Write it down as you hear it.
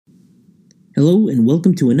Hello and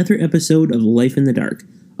welcome to another episode of Life in the Dark,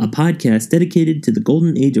 a podcast dedicated to the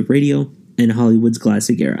golden age of radio and Hollywood's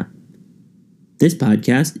classic era. This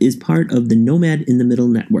podcast is part of the Nomad in the Middle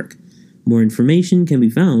network. More information can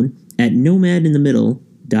be found at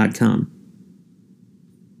nomadinthemiddle.com.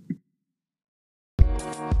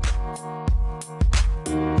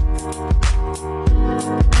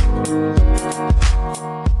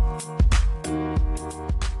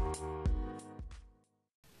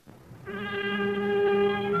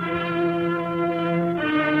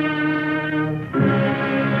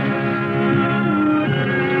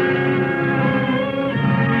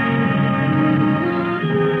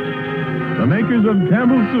 The makers of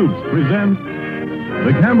Campbell Soups present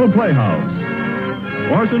The Campbell Playhouse.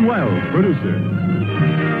 Orson Welles, producer.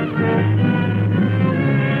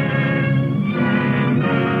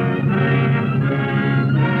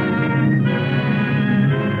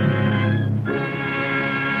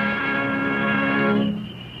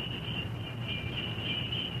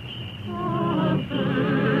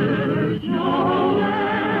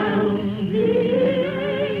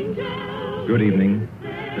 Good evening.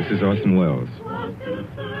 This is Orson Welles.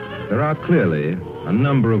 There are clearly a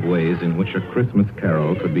number of ways in which a Christmas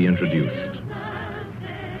carol could be introduced.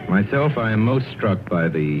 Myself, I am most struck by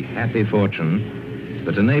the happy fortune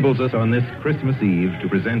that enables us on this Christmas Eve to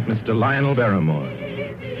present Mr. Lionel Barrymore,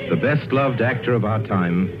 the best-loved actor of our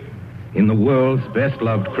time, in the world's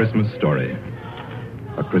best-loved Christmas story,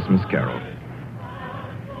 A Christmas Carol.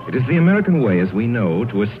 It is the American way, as we know,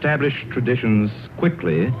 to establish traditions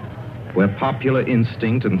quickly where popular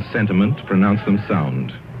instinct and sentiment pronounce them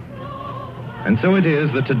sound. And so it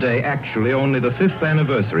is that today, actually only the 5th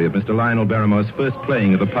anniversary of Mr. Lionel Barrymore's first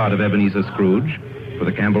playing of the part of Ebenezer Scrooge for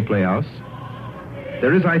the Campbell Playhouse,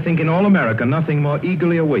 there is, I think, in all America, nothing more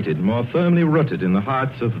eagerly awaited, more firmly rooted in the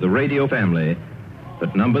hearts of the radio family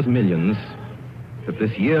that numbers millions, than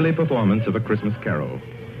this yearly performance of A Christmas Carol.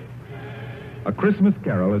 A Christmas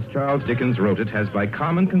Carol, as Charles Dickens wrote it, has by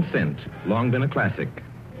common consent long been a classic.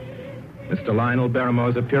 Mr. Lionel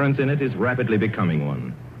Barrymore's appearance in it is rapidly becoming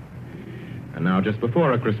one. And now, just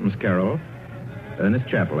before A Christmas Carol, Ernest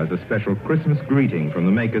Chappell has a special Christmas greeting from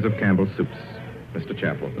the makers of Campbell Soups. Mr.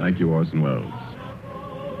 Chappell. Thank you, Orson Welles.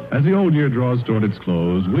 As the old year draws toward its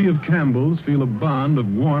close, we of Campbell's feel a bond of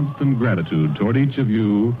warmth and gratitude toward each of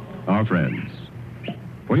you, our friends.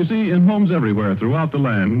 For you see, in homes everywhere throughout the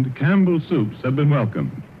land, Campbell Soups have been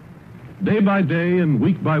welcomed. Day by day and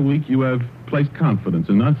week by week, you have placed confidence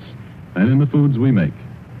in us and in the foods we make.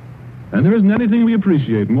 And there isn't anything we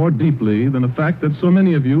appreciate more deeply than the fact that so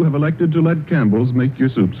many of you have elected to let Campbell's make your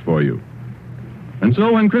soups for you. And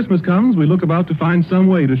so when Christmas comes, we look about to find some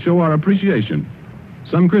way to show our appreciation,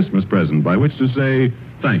 some Christmas present by which to say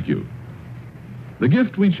thank you. The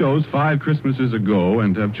gift we chose 5 Christmases ago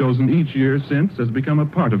and have chosen each year since has become a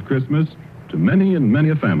part of Christmas to many and many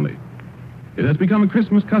a family. It has become a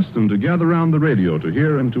Christmas custom to gather around the radio to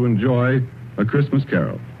hear and to enjoy A Christmas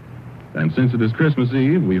Carol. And since it is Christmas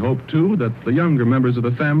Eve, we hope, too, that the younger members of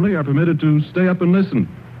the family are permitted to stay up and listen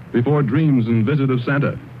before dreams and visit of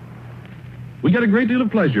Santa. We get a great deal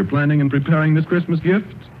of pleasure planning and preparing this Christmas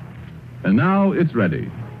gift, and now it's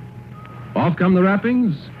ready. Off come the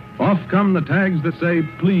wrappings, off come the tags that say,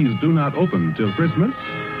 please do not open till Christmas.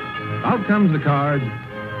 Out comes the card,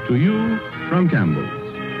 to you from Campbell's.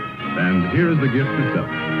 And here is the gift itself.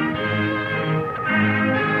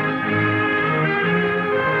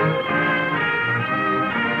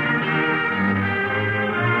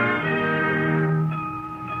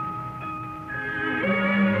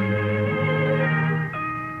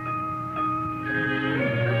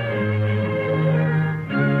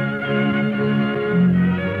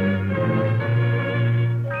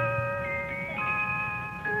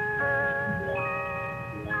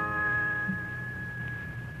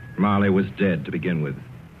 Marley was dead to begin with.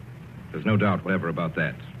 There's no doubt whatever about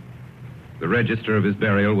that. The register of his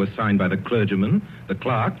burial was signed by the clergyman, the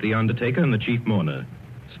clerk, the undertaker, and the chief mourner.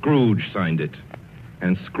 Scrooge signed it.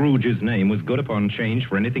 And Scrooge's name was good upon change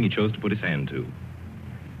for anything he chose to put his hand to.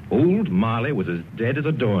 Old Marley was as dead as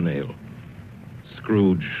a doornail.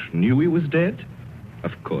 Scrooge knew he was dead?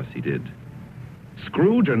 Of course he did.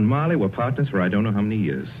 Scrooge and Marley were partners for I don't know how many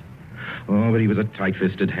years. Oh, but he was a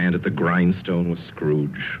tight-fisted hand at the grindstone, was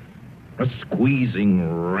Scrooge. A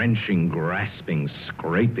squeezing, wrenching, grasping,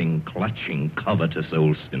 scraping, clutching, covetous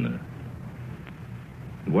old sinner.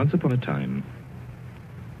 And once upon a time,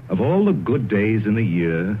 of all the good days in the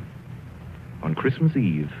year, on Christmas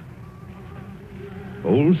Eve,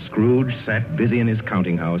 old Scrooge sat busy in his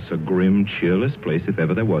counting house, a grim, cheerless place if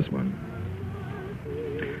ever there was one.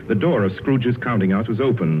 The door of Scrooge's counting house was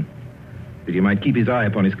open. The that he might keep his eye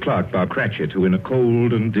upon his clerk, Bob Cratchit, who in a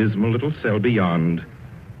cold and dismal little cell beyond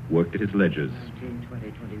worked at his ledgers. 19,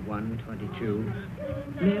 20, 21, 22.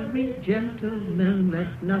 Merry gentlemen,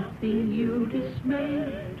 let nothing you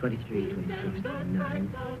dismay. 23, 26,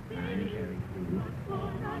 29. Carry through.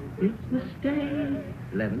 Christmas Day.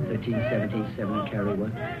 11, 13, 17, 7, carry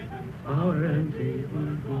one.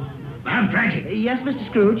 Bob Cratchit. Yes, Mr.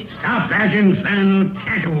 Scrooge? Stop that infernal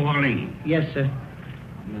caterwauling. Yes, sir.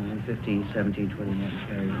 9, 15, 17, 21,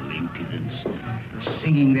 carry one. Impudence.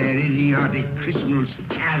 Singing their idiotic Christmas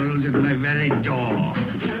carols at my very door.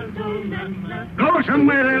 Go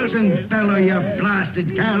somewhere else and bellow your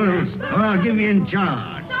blasted carols, or I'll give you in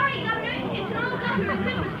charge. Sorry, Governor. It's an old custom at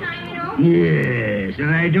Christmas time, you know. Yes,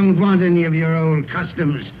 and I don't want any of your old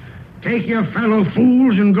customs. Take your fellow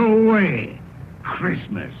fools and go away.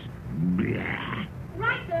 Christmas. Blah.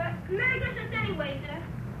 Right, sir. Merry Christmas anyway, sir.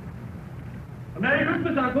 A Merry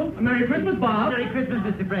Christmas, Uncle. A Merry Christmas, Bob. Merry Christmas,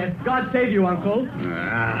 Mr. Fred. God save you, Uncle.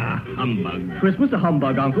 Humbug. Christmas a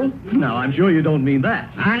humbug, Uncle? Now, I'm sure you don't mean that.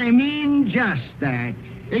 I mean just that.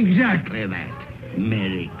 Exactly that.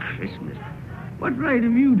 Merry Christmas. What right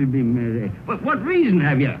have you to be merry? What reason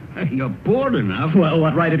have you? You're bored enough. Well,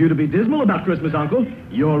 what right have you to be dismal about Christmas, Uncle?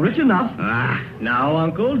 You're rich enough. Now,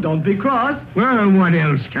 Uncle, don't be cross. Well, what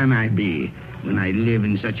else can I be when I live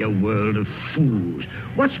in such a world of fools?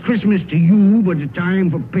 What's Christmas to you but a time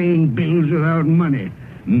for paying bills without money?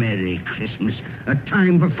 Merry Christmas. A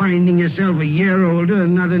time for finding yourself a year older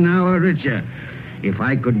and not an hour richer. If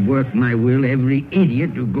I could work my will, every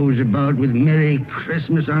idiot who goes about with Merry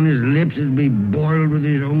Christmas on his lips would be boiled with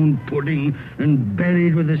his own pudding and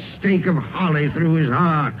buried with a stake of holly through his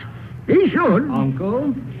heart. He should.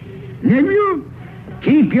 Uncle? Nephew,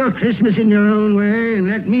 keep your Christmas in your own way and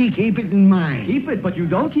let me keep it in mine. Keep it, but you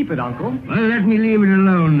don't keep it, Uncle. Well, let me leave it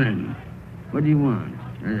alone then. What do you want?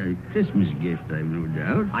 A Christmas gift, I've no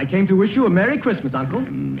doubt. I came to wish you a Merry Christmas, Uncle.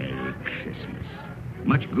 Merry Christmas.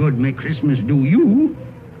 Much good may Christmas do you.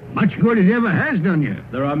 Much good it ever has done you.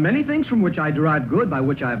 There are many things from which I derive good by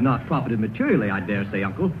which I have not profited materially, I dare say,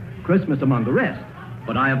 Uncle. Christmas among the rest.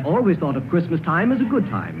 But I have always thought of Christmas time as a good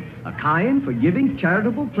time. A kind, forgiving,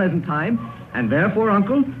 charitable, pleasant time. And therefore,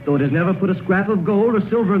 Uncle, though it has never put a scrap of gold or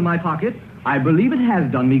silver in my pocket, I believe it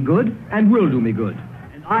has done me good and will do me good.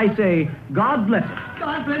 And I say, God bless it.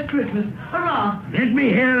 God bless Christmas. Hurrah! Let me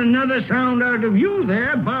hear another sound out of you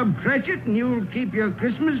there, Bob Cratchit, and you'll keep your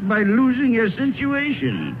Christmas by losing your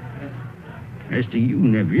situation. As to you,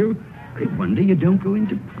 nephew, I wonder you don't go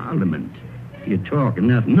into Parliament. You talk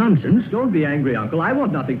enough nonsense. Don't be angry, Uncle. I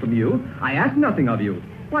want nothing from you. I ask nothing of you.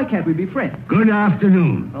 Why can't we be friends? Good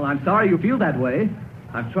afternoon. Well, I'm sorry you feel that way.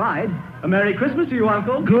 I've tried. A Merry Christmas to you,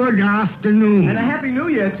 Uncle. Good afternoon. And a Happy New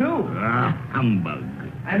Year, too. Humbug.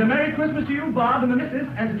 And a Merry Christmas to you, Bob, and the missus,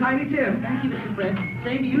 and to Tiny Tim. Thank you, Mr. Fred.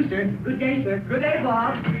 Same to you, sir. Good day, sir. Good day,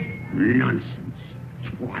 Bob. Nonsense.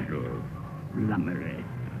 Twaddle. Lummery.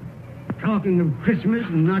 Talking of Christmas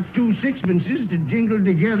and not 2 sixpences to jingle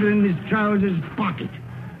together in his trousers pocket.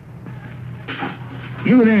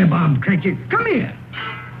 You there, Bob Cratchit. Come here.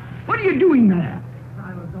 What are you doing there?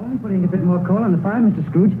 I was only putting a bit more coal on the fire, Mr.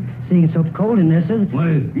 Scrooge. Seeing it's so cold in there, sir.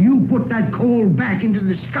 Well, you put that coal back into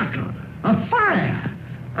the scuttle. A fire.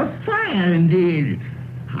 A fire, indeed.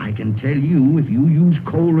 I can tell you, if you use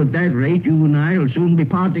coal at that rate, you and I will soon be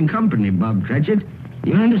parting company, Bob Cratchit.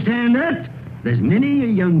 You understand that? There's many a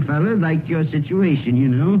young fella like your situation, you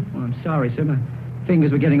know. Oh, I'm sorry, sir. My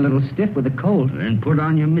fingers were getting a little stiff with the cold. Then put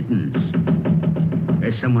on your mittens.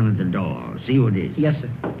 There's someone at the door. See who it is. Yes, sir.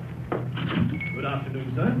 Good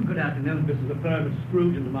afternoon, sir. Good afternoon. This is the firm of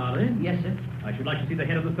Scrooge and Marley. Yes, sir. I should like to see the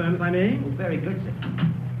head of the firm, if I may. Oh, very good, sir.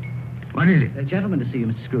 What is it? A gentleman to see you,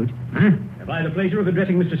 Mr. Scrooge. Huh? Have I the pleasure of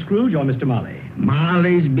addressing Mr. Scrooge or Mr. Marley?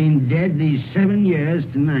 Marley's been dead these 7 years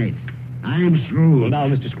tonight. I'm Well, Scrooge. now,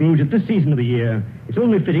 Mr. Scrooge, at this season of the year, it's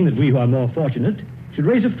only fitting that we who are more fortunate should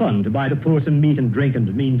raise a fund to buy the poor some meat and drink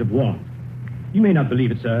and means of warmth. You may not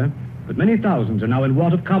believe it, sir, but many thousands are now in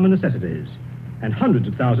want of common necessities, and hundreds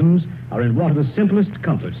of thousands are in want of the simplest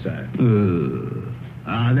comforts, sir.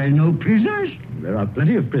 Are there no prisoners? There are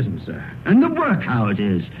plenty of prisons, sir. And the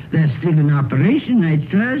workhouses? They're still in operation, I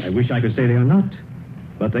trust. I wish I could say they are not,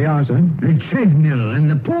 but they are, sir. The treadmill and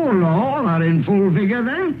the poor law are in full vigor,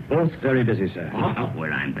 then? Both very busy, sir. Oh,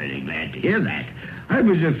 well, I'm very glad to hear that. I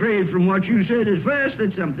was afraid from what you said at first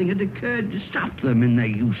that something had occurred to stop them in their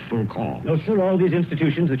useful cause. No, sir, all these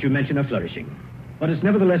institutions that you mention are flourishing. But it's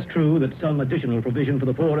nevertheless true that some additional provision for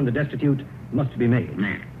the poor and the destitute must be made.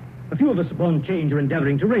 A few of us upon change are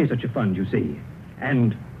endeavoring to raise such a fund, you see.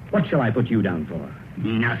 And what shall I put you down for?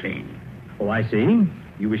 Nothing. Oh, I see.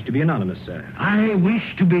 You wish to be anonymous, sir. I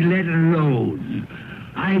wish to be let alone.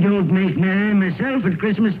 I don't make merry myself at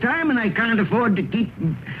Christmas time, and I can't afford to keep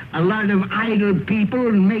a lot of idle people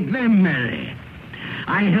and make them merry.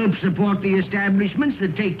 I help support the establishments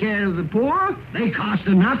that take care of the poor. They cost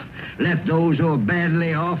enough. Let those who are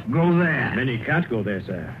badly off go there. Many can't go there,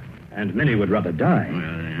 sir. And many would rather die. Well,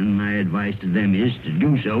 then, my advice to them is to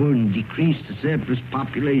do so and decrease the surplus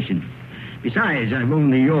population. Besides, I've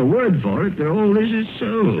only your word for it that all this is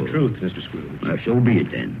so. The truth, Mr. Scrooge. Well, so be it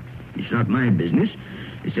then. It's not my business.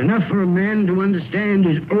 It's enough for a man to understand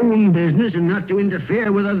his own business and not to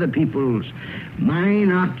interfere with other people's.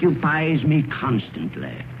 Mine occupies me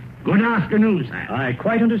constantly. Good afternoon, sir. I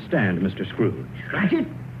quite understand, Mr. Scrooge. Cratchit,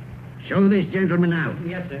 show this gentleman out.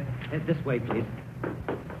 Yes, sir. This way, please.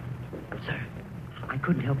 Sir, I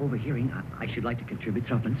couldn't help overhearing. I should like to contribute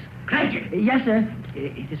threepence. Cratchit! Yes, sir.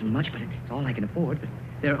 It isn't much, but it's all I can afford. But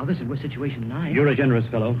there are others in worse situation than I am. You're a generous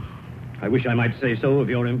fellow. I wish I might say so of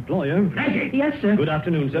your employer. Cratchit! Yes, sir. Good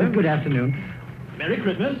afternoon, sir. Good afternoon. Merry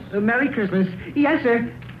Christmas. Merry Christmas. Yes,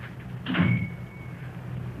 sir.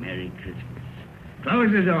 Merry Christmas.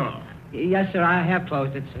 Close the door. Yes, sir. I have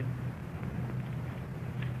closed it, sir.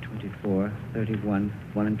 24, 31,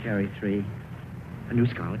 1 and carry 3. A new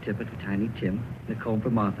scarlet tippet for Tiny Tim. And a comb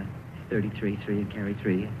for Martha. 33, 3 and carry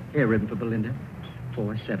 3. Hair ribbon for Belinda.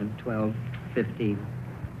 4, 7, 12, 15.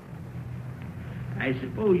 I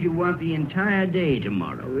suppose you want the entire day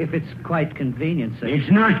tomorrow. If it's quite convenient, sir.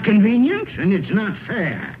 It's not convenient, and it's not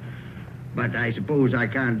fair. But I suppose I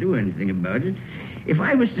can't do anything about it. If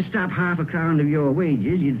I was to stop half a crown of your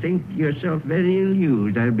wages, you'd think yourself very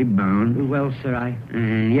ill-used, I'll be bound. Well, sir,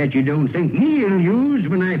 And yet you don't think me ill-used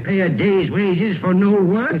when I pay a day's wages for no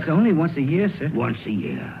work? It's only once a year, sir. Once a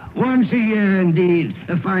year. Once a year, indeed.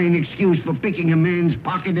 A fine excuse for picking a man's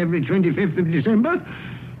pocket every 25th of December.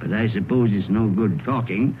 But I suppose it's no good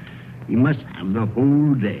talking. You must have the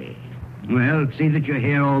whole day. Well, see that you're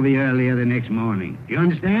here all the earlier the next morning. Do you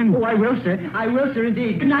understand? Oh, I will, sir. I will, sir,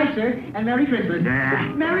 indeed. Good night, sir, and Merry Christmas.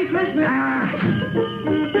 Merry Christmas.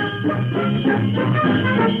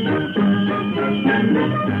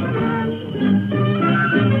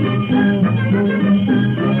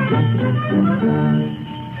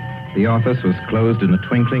 The office was closed in a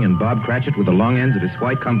twinkling, and Bob Cratchit, with the long ends of his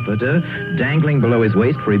white comforter dangling below his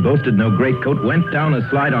waist, for he boasted no greatcoat, went down a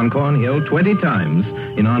slide on Cornhill 20 times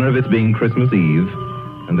in honor of its being Christmas Eve,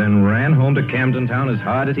 and then ran home to Camden Town as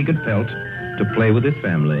hard as he could pelt to play with his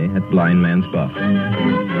family at Blind Man's Buff.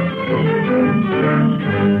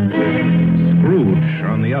 Scrooge,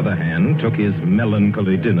 on the other hand, took his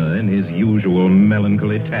melancholy dinner in his usual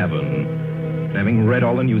melancholy tavern. Having read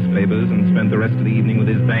all the newspapers and spent the rest of the evening with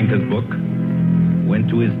his banker's book, went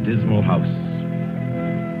to his dismal house.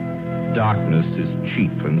 Darkness is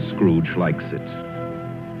cheap, and Scrooge likes it.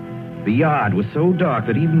 The yard was so dark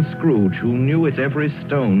that even Scrooge, who knew its every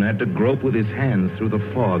stone, had to grope with his hands through the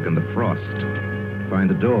fog and the frost to find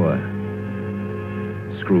the door.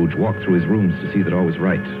 Scrooge walked through his rooms to see that all was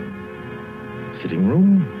right. Sitting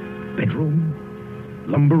room, bedroom,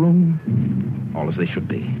 lumber room, all as they should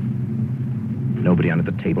be. Nobody under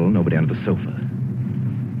the table, nobody under the sofa.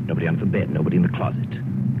 Nobody under the bed, nobody in the closet.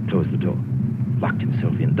 Closed the door. Locked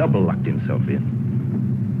himself in, double locked himself in.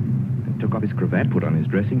 And took off his cravat, put on his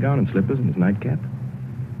dressing gown and slippers and his nightcap,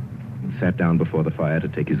 and sat down before the fire to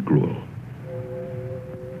take his gruel.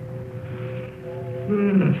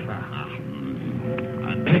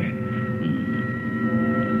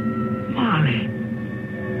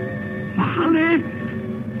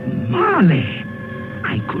 Marley!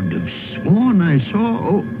 I could have sworn I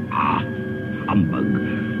saw... humbug.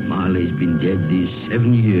 Marley's been dead these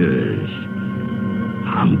 7 years.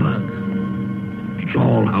 Humbug. It's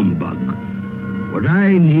all humbug. What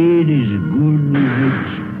I need is a good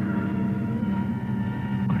night.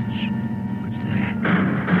 What's that?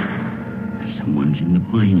 Someone's in the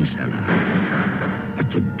wine cellar. But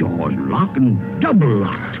the door's locked and double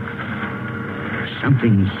locked.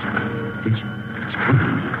 Something's... It's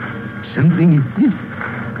coming. Something...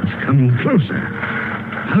 It's coming closer.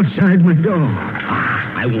 Outside my door.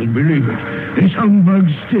 I won't believe it. It's humbug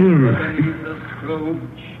still. Ebenezer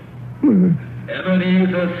Scrooge.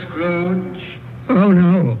 Ebenezer Scrooge. Oh,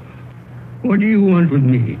 no. What do you want with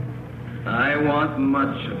me? I want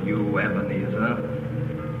much of you, Ebenezer.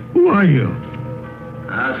 Who are you?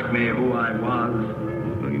 Ask me who I was.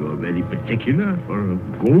 Are you very particular for a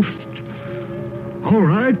ghost? All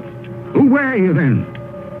right. Who were you then?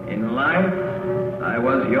 In life, I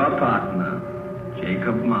was your partner,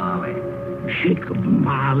 Jacob Marley. Jacob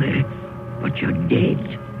Marley? But you're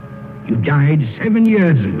dead. You died 7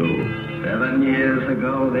 years ago. 7 years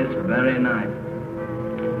ago this very night.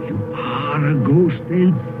 not a ghost,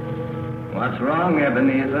 then? What's wrong,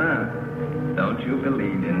 Ebenezer? Don't you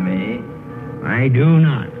believe in me? I do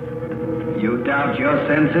not. You doubt your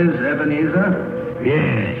senses, Ebenezer?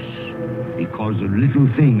 Yes, because a little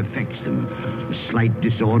thing affects them. A slight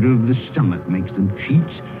disorder of the stomach makes them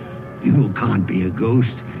cheats. You can't be a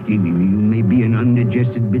ghost. You may be an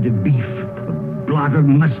undigested bit of beef, a blot of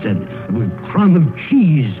mustard, a crumb of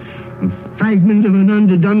cheese, a fragment of an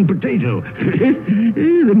underdone potato.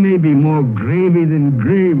 There may be more gravy than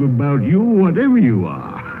grave about you, whatever you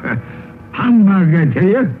are. Humbug, I tell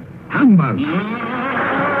you. Humbug.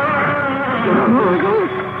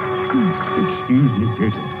 Excuse me,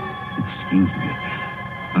 Jacob. Excuse me.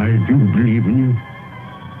 I do believe in you.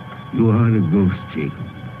 You are the ghost, Jacob.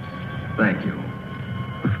 Thank you.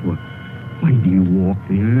 But why do you walk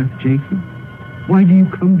the earth, Jacob? Why do you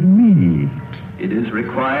come to me? It is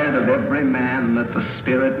required of every man that the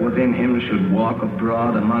spirit within him should walk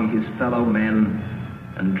abroad among his fellow men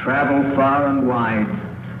and travel far and wide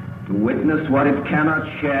to witness what it cannot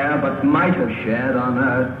share but might have shared on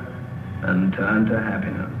earth and turn to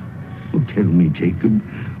happiness. Oh, tell me, Jacob,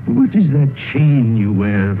 what is that chain you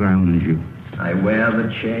wear around you? I wear the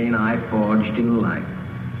chain I forged in life.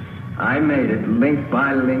 I made it link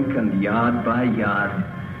by link and yard by yard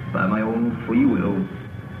by my own free will.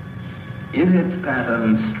 Is its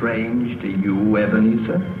pattern strange to you,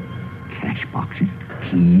 Ebenezer? Cash boxes,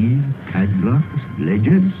 keys, padlocks,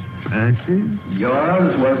 ledgers, purses.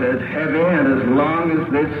 Yours was as heavy and as long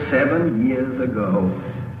as this 7 years ago.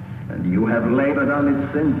 And you have labored on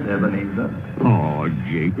it since, Ebenezer. Oh,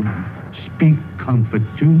 Jacob, speak comfort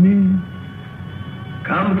to me.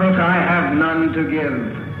 Comfort I have none to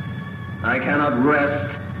give. I cannot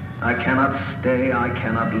rest, I cannot stay, I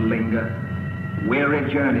cannot linger.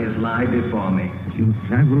 Weary journeys lie before me. You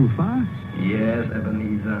travel fast? Yes,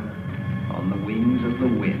 Ebenezer, on the wings of the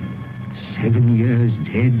wind. 7 years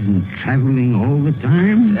dead and traveling all the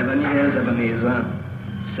time? 7 years, Ebenezer.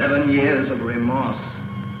 7 years of remorse.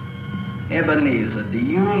 Ebenezer, do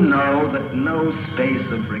you know that no space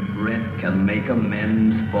of regret can make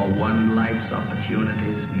amends for one life's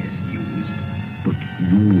opportunities misused? But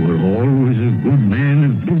you were always a good man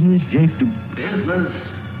of business, Jacob. Business?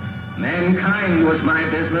 Mankind was my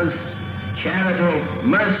business. Charity,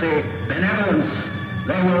 mercy, benevolence,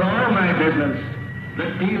 they were all my business.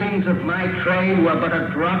 The dealings of my trade were but a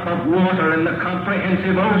drop of water in the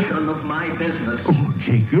comprehensive ocean of my business. Oh,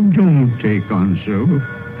 Jacob, don't take on so.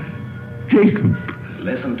 Jacob.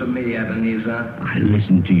 Listen to me, Ebenezer. I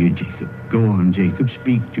listen to you, Jacob. Go on, Jacob,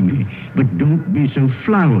 speak to me. But don't be so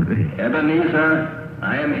flowery. Ebenezer,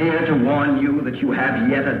 I am here to warn you that you have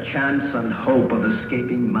yet a chance and hope of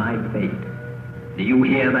escaping my fate. Do you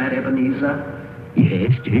hear that, Ebenezer?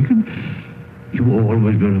 Yes, Jacob. You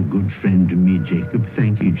always were a good friend to me, Jacob.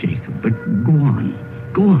 Thank you, Jacob. But go on.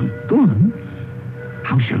 Go on. Go on.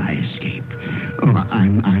 How shall I escape? Oh,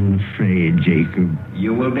 I'm afraid, Jacob.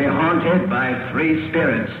 You will be haunted by 3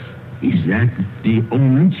 spirits. Is that the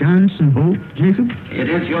only chance and hope, Jacob? It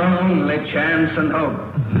is your only chance and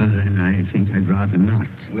hope. Then I think I'd rather not.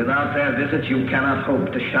 Without their visit, you cannot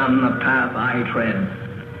hope to shun the path I tread.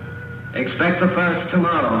 Expect the first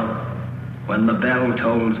tomorrow, when the bell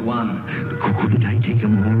tolls 1. Couldn't I take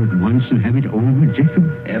them all at once and have it over,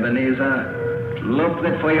 Jacob? Ebenezer, look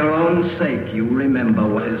that for your own sake you remember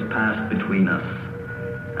what has passed between us.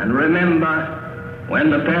 And remember, when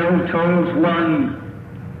the bell tolls 1,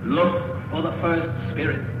 look for the first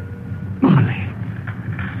spirit. Marley.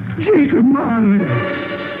 Jacob Marley.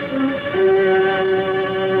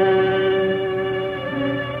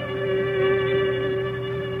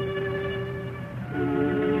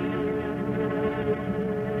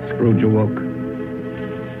 Scrooge awoke.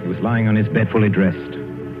 He was lying on his bed fully dressed.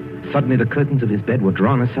 Suddenly the curtains of his bed were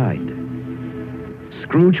drawn aside.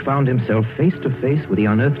 Scrooge found himself face to face with the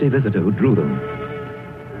unearthly visitor who drew them.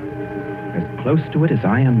 As close to it as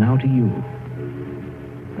I am now to you.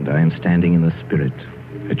 And I am standing in the spirit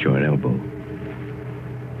at your elbow.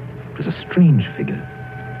 It was a strange figure,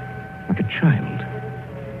 like a child.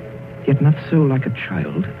 Yet not so like a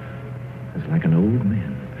child as like an old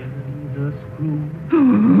man.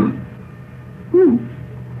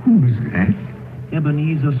 Who's that?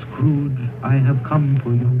 Ebenezer Scrooge, I have come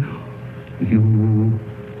for you.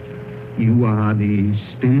 You are the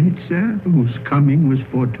spirit, sir, whose coming was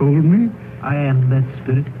foretold me? I am that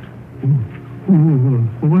spirit.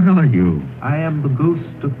 What are you? I am the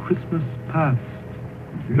ghost of Christmas past.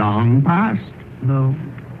 Long past? No,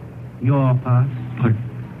 your past. But,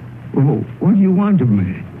 what do you want of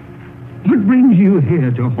me? What brings you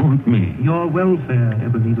here to haunt me? Your welfare,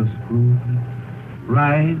 Ebenezer Scrooge.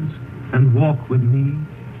 Rise and walk with me.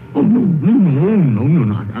 Oh, no,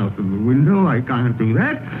 not out of the window. I can't do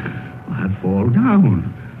that. I'll fall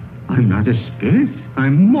down. I'm not a spirit.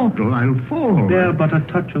 I'm mortal. I'll fall. Bear but a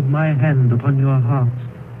touch of my hand upon your heart,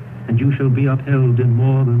 and you shall be upheld in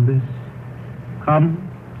more than this. Come,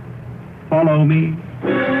 follow me.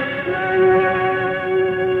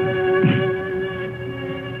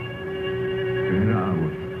 Where are we?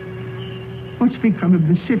 What's become of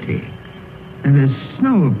the city? And there's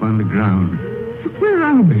snow upon the ground. Where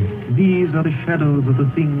are we? These are the shadows of the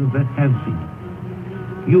things that have been.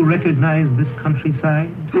 You recognize this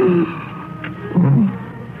countryside? Oh,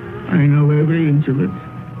 I know every inch of it.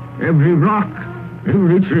 Every rock,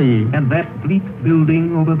 every tree. And that bleak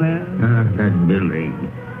building over there? That building.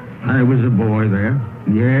 I was a boy there.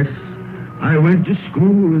 Yes, I went to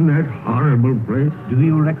school in that horrible place. Do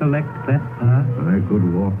you recollect that path? I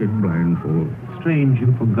could walk it blindfold. Strange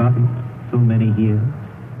you've forgotten so many years.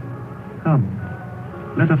 Come,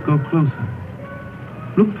 let us go closer.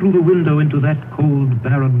 Look through the window into that cold,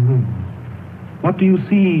 barren room. What do you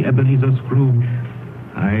see, Ebenezer Scrooge?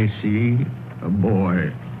 I see a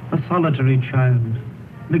boy. A solitary child,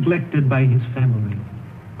 neglected by his family,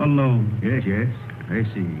 alone. Yes, I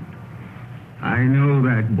see. I know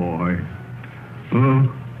that boy. Oh,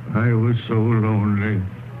 I was so lonely.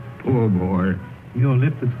 Poor boy. Your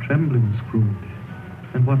lip is trembling, Scrooge.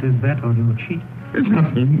 And what is that on your cheek? It's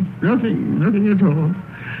nothing at all.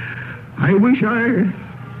 I wish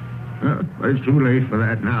it's too late for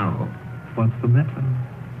that now. What's the matter?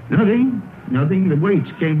 Nothing. The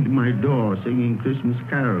waits came to my door singing Christmas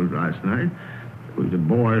carols last night. There was a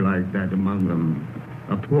boy like that among them.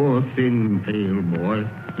 A poor, thin, pale boy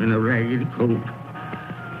in a ragged coat.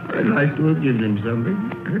 I'd like to have given him something,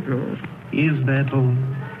 that's all. Is that all?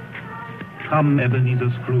 Come,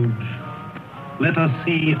 Ebenezer Scrooge. Let us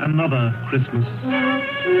see another Christmas.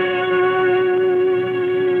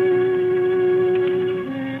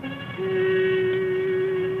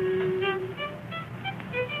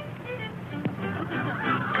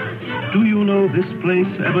 Do you know this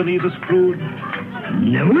place, Ebenezer Scrooge?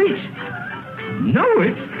 Know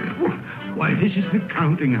it? Why, this is the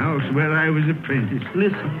counting house where I was apprenticed.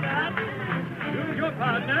 Listen. Who's your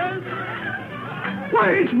partners? Why,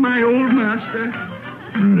 it's my old master.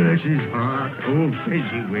 Bless his heart, old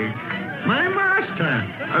Fezziwig. My master,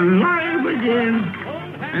 alive again,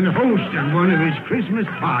 and host of one of his Christmas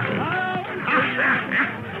parties.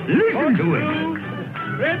 Listen to him.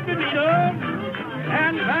 Red Benito,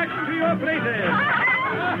 and back to your places.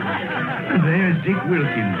 And there's Dick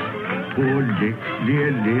Wilkins. Poor Dick.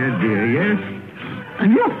 Dear, yes.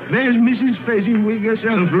 And look, there's Mrs. Fezziwig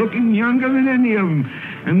herself, looking younger than any of them.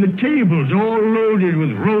 And the tables all loaded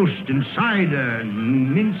with roast and cider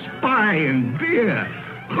and mince pie and beer.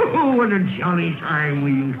 Oh, what a jolly time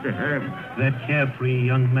we used to have. That carefree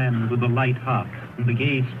young man with the light heart and the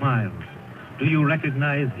gay smile. Do you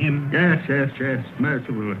recognize him? Yes.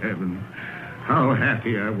 Merciful heaven. How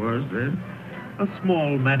happy I was then. A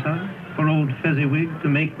small matter for old Fezziwig to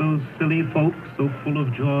make those silly folks so full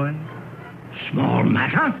of joy. Small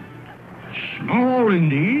matter? Small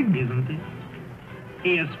indeed. Isn't it?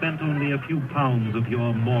 He has spent only a few pounds of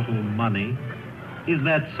your mortal money. Is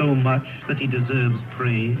that so much that he deserves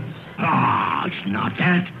praise? It's not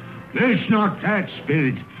that. It's not that,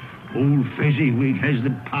 Spirit. Old Fezziwig has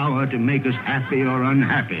the power to make us happy or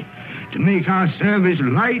unhappy, to make our service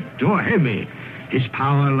light or heavy. His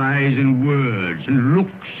power lies in words and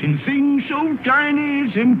looks, in things so tiny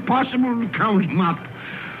it's impossible to count him up.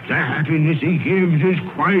 The happiness he gives is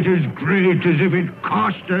quite as great as if it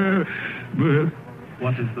cost her...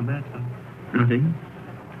 What is the matter? Nothing.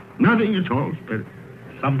 Nothing at all, Spirit.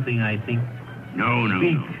 Something, I think. No.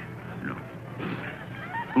 Speak. No.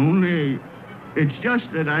 Only, it's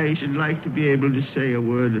just that I should like to be able to say a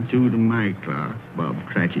word or two to my clerk, Bob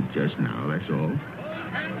Cratchit, just now, that's all.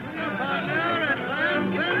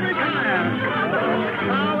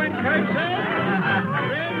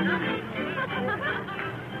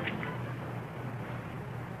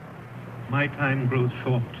 My time grows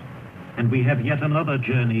short, and we have yet another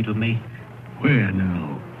journey to make. Where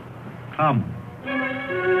now? Come.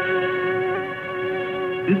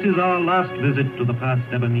 This is our last visit to the past,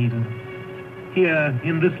 Ebenezer. Here,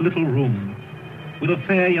 in this little room, with a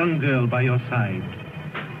fair young girl by your side.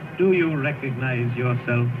 Do you recognize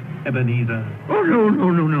yourself, Ebenezer? Oh,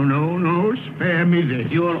 no. Spare me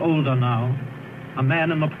this. You're older now, a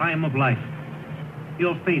man in the prime of life.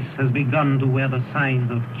 Your face has begun to wear the signs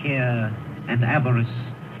of care and avarice.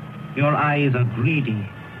 Your eyes are greedy,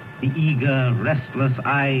 the eager, restless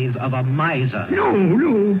eyes of a miser.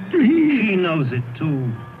 No, please. She knows it,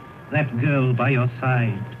 too, that girl by your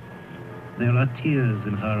side. There are tears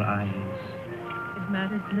in her eyes. It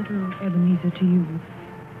matters little, Ebenezer, to you.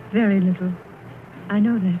 Very little. I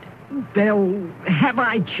know that. Belle, have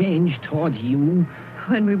I changed towards you?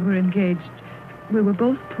 When we were engaged, we were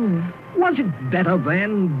both poor. Was it better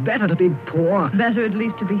then? Better to be poor? Better at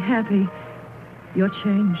least to be happy. You're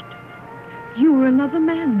changed. You were another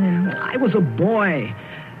man then. I was a boy.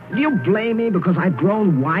 Do you blame me because I've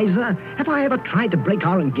grown wiser? Have I ever tried to break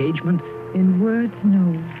our engagement? In words,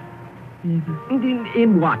 no. Never.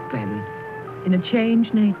 In what, then? In a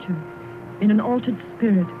changed nature. In an altered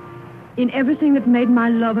spirit. In everything that made my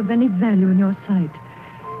love of any value in your sight.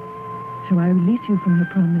 Shall I release you from your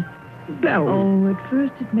promise? Belle. Oh, at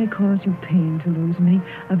first it may cause you pain to lose me.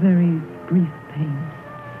 A very brief pain.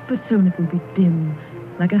 But soon it will be dim,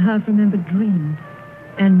 like a half-remembered dream.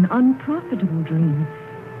 An unprofitable dream.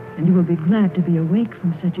 And you will be glad to be awake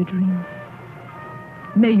from such a dream.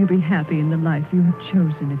 May you be happy in the life you have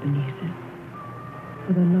chosen, Ebenezer.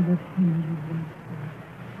 For the love of him you once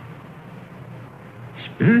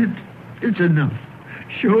were. Spirit, it's enough.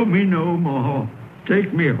 Show me no more.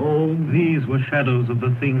 Take me home. These were shadows of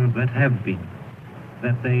the things that have been.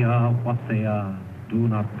 That they are what they are. Do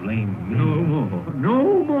not blame me. No more.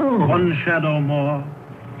 No more. One shadow more.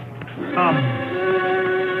 Come.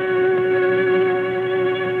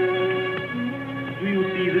 Do you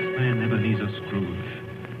see this man, Ebenezer Scrooge?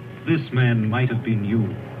 This man might have been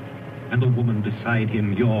you. And the woman beside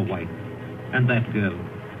him, your wife. And that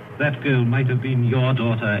girl might have been your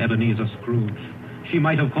daughter, Ebenezer Scrooge. She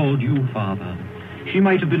might have called you father. She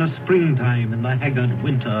might have been a springtime in the haggard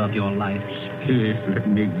winter of your life. Please let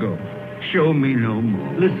me go. Show me no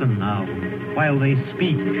more. Listen now, while they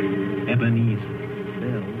speak, Ebenezer.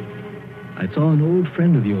 Well, I saw an old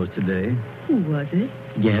friend of yours today. Who was it?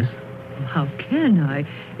 Yes. How can I?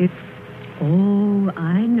 Oh,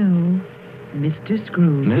 I know. Mr.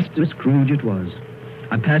 Scrooge. Mr. Scrooge it was.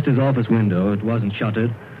 I passed his office window. It wasn't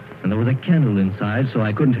shuttered, and there was a candle inside, so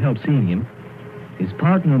I couldn't help seeing him. His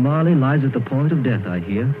partner, Marley, lies at the point of death, I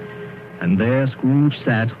hear. And there Scrooge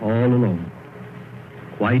sat all alone.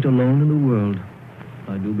 Quite alone in the world,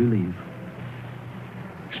 I do believe.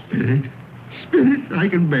 Spirit, I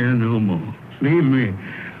can bear no more. Leave me.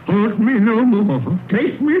 Hold me no more.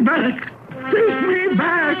 Take me back. Take me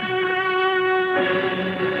back.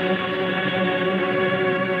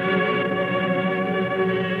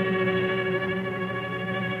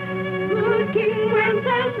 Good King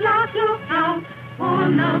Wenceslas looked out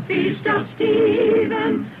on the feast of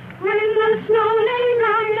Stephen, when the snow lay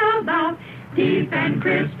round about, deep and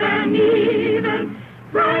crisp and even,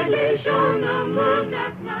 brightly shone the moon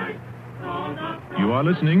that night. You are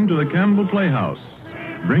listening to the Campbell Playhouse,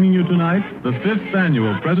 bringing you tonight the 5th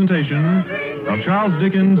annual presentation of Charles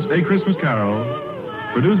Dickens' A Christmas Carol,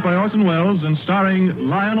 produced by Orson Welles and starring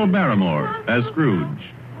Lionel Barrymore as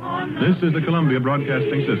Scrooge. This is the Columbia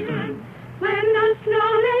Broadcasting System. When the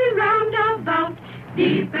snow lay round about,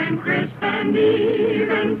 deep and crisp and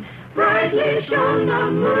even, brightly shone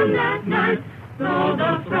the moon that night, though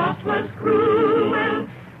the frost was cruel,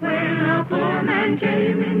 when a poor man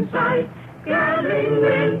came in sight, gathering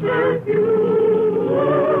winter dew.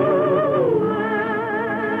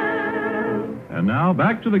 And now,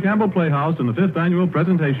 back to the Campbell Playhouse and the 5th annual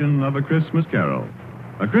presentation of A Christmas Carol.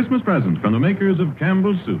 A Christmas present from the makers of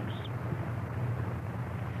Campbell's Soups.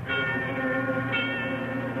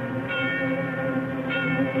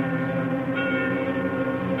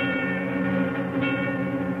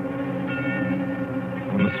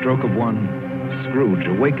 On the stroke of one, Scrooge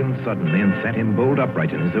awakened suddenly and sat him bolt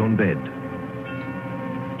upright in his own bed.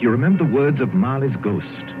 He remembered the words of Marley's ghost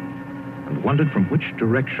and wondered from which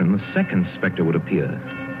direction the second specter would appear.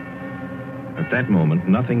 At that moment,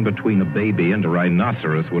 nothing between a baby and a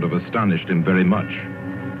rhinoceros would have astonished him very much.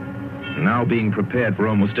 Now being prepared for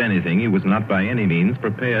almost anything, he was not by any means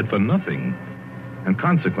prepared for nothing. And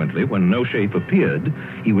consequently, when no shape appeared,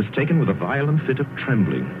 he was taken with a violent fit of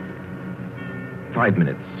trembling. 5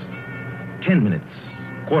 minutes, 10 minutes,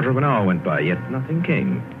 quarter of an hour went by, yet nothing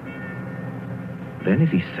came. Then, as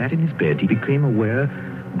he sat in his bed, he became aware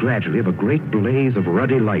gradually of a great blaze of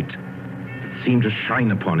ruddy light that seemed to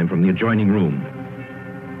shine upon him from the adjoining room.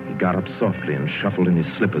 He got up softly and shuffled in his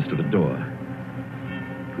slippers to the door.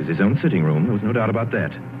 It was his own sitting room, there was no doubt about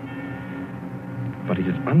that. But it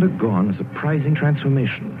had undergone a surprising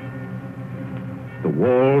transformation. The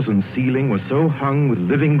walls and ceiling were so hung with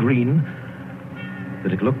living green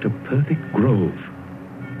that it looked a perfect grove.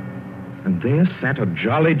 And there sat a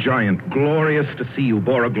jolly giant, glorious to see, who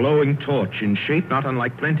bore a glowing torch in shape not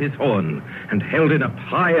unlike Plenty's horn, and held it up,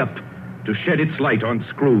 high up, to shed its light on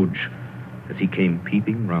Scrooge as he came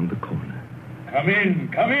peeping round the corner. Come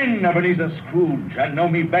in, Ebenezer Scrooge, and know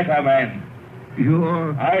me better, man.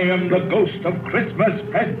 You're... I am the ghost of Christmas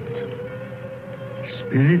Present.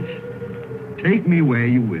 Spirit, take me where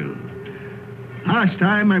you will. Last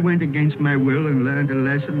time I went against my will and learned a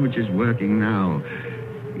lesson which is working now.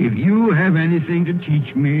 If you have anything to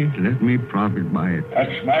teach me, let me profit by it.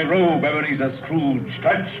 Touch my robe, Ebenezer Scrooge.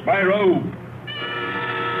 Touch my robe.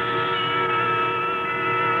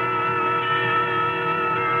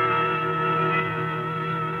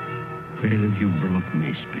 Where have you brought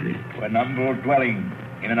me, Spirit? To an humble dwelling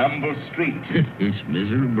in an humble street. It's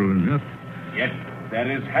miserable enough. Yet there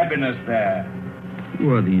is happiness there.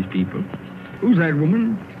 Who are these people? Who's that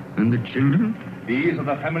woman? And the children? These are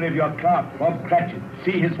the family of your clerk, Bob Cratchit.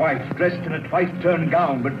 See his wife, dressed in a twice-turned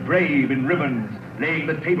gown, but brave in ribbons, laying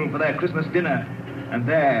the table for their Christmas dinner. And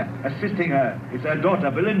there, assisting her, is her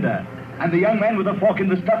daughter, Belinda. And the young man with a fork in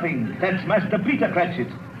the stuffing, that's Master Peter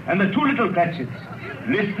Cratchit. And the two little Cratchits.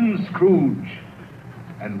 Listen, Scrooge,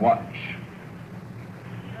 and watch.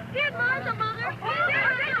 Here's Martha, Mother.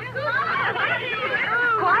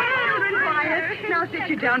 Quiet, children, quiet. Now sit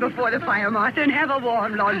you down before the fire, Martha, and have a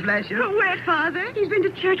warm, Lord bless you. Where's Father? He's been to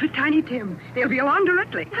church with Tiny Tim. They'll be along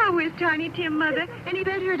directly. How is Tiny Tim, Mother? Any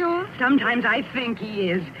better at all? Sometimes I think he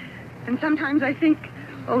is. And sometimes I think,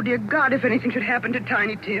 oh, dear God, if anything should happen to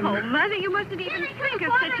Tiny Tim. Oh, Mother, you mustn't even think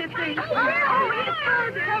of such a thing.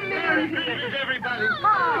 Merry Christmas, everybody.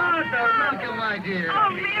 Martha, welcome, my dear. Oh,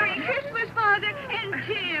 Merry Christmas, Father, and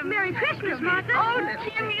Tim. Merry Christmas, Martha. Oh,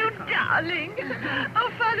 Tim, you darling. Oh,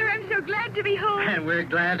 Father, I'm so glad to be home. And we're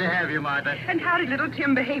glad to have you, Martha. And how did little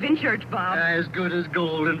Tim behave in church, Bob? As good as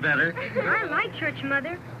gold and better. I like church,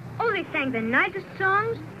 Mother. Oh, they sang the nicest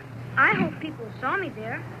songs. I hope people saw me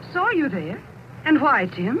there. Saw you there? And why,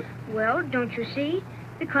 Tim? Well, don't you see?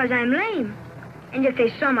 Because I'm lame. And if they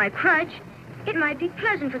saw my crutch, it might be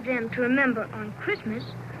pleasant for them to remember on Christmas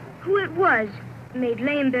who it was made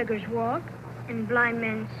lame beggars walk and blind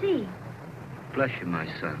men see. Bless you, my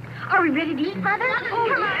son. Are we ready to eat, Father? Oh,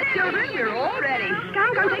 come on, children. We're all ready.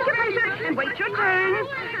 Come, take your places and wait your turn.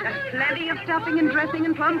 There's plenty of stuffing and dressing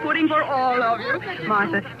and plum pudding for all of you.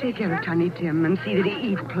 Martha, take care of Tiny Tim and see that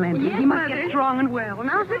he eats plenty. Yes, he must Mother. get strong and well.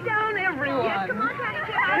 Now sit down, everyone. Yes, come on,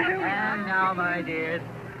 Tiny Tim. And now, my dears.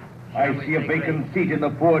 I see a vacant seat in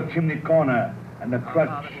the poor chimney corner, and the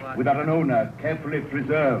crutch without an owner, carefully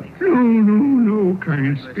preserved. No,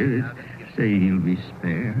 kind spirit. Say he'll be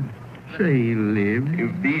spared. Say he'll live.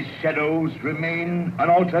 If these shadows remain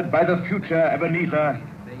unaltered by the future, Ebenezer,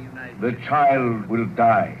 the child will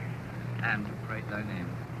die. And to praise thy name.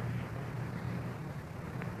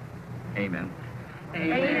 Amen.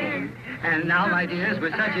 Amen. And now, my dears,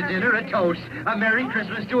 with such a dinner, a toast. A Merry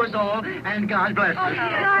Christmas to us all, and God bless us.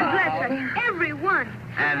 God bless us, everyone.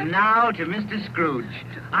 And now to Mr. Scrooge.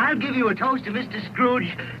 I'll give you a toast to Mr.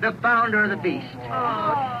 Scrooge, the founder of the feast.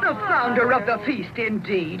 Oh, the founder of the feast,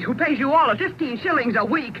 indeed, who pays you all of 15 shillings a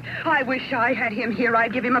week. I wish I had him here.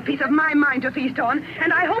 I'd give him a piece of my mind to feast on,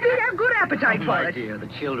 and I hope he'd have good appetite for My it. dear, the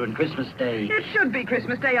children, Christmas Day. It should be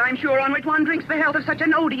Christmas Day, I'm sure, on which one drinks the health of such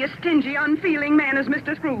an odious, stingy, unfeeling man as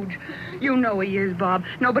Mr. Scrooge. You know he is, Bob.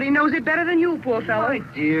 Nobody knows it better than you, poor fellow. My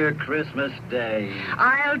dear Christmas Day.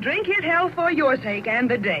 I'll drink his health for your sake and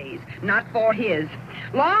the day's, not for his.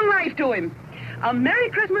 Long life to him. A Merry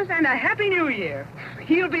Christmas and a Happy New Year.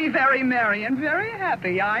 He'll be very merry and very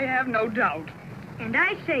happy, I have no doubt. And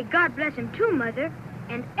I say God bless him too, Mother,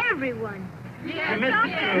 and everyone. Yes, Mr.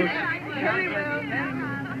 Scrooge. Very well.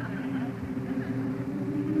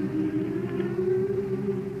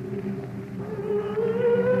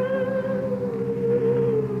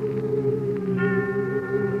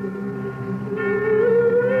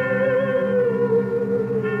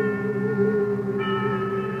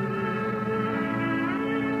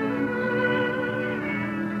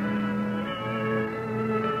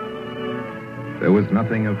 There was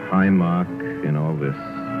nothing of high mark in all this.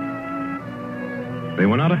 They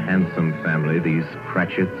were not a handsome family, these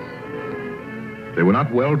Cratchits. They were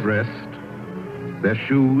not well-dressed. Their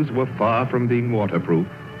shoes were far from being waterproof.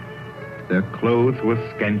 Their clothes were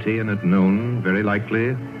scanty and had known, very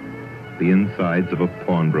likely, the insides of a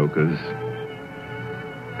pawnbroker's.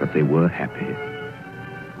 But they were happy,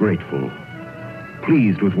 grateful,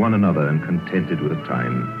 pleased with one another and contented with the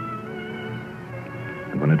time.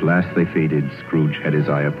 And when at last they faded, Scrooge had his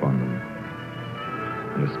eye upon them,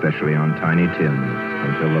 and especially on Tiny Tim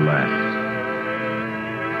until the last.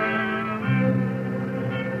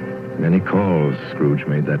 Many calls Scrooge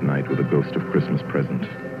made that night with the ghost of Christmas Present.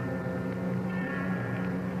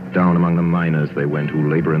 Down among the miners they went who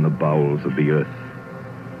labor in the bowels of the earth,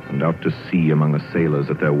 and out to sea among the sailors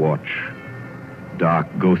at their watch. dark,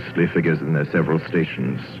 ghostly figures in their several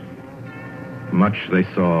stations. Much they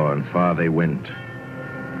saw and far they went,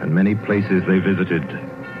 and many places they visited,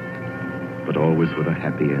 but always with a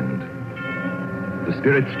happy end. The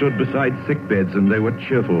spirits stood beside sick beds, and they were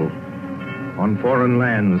cheerful. On foreign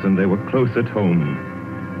lands, and they were close at home.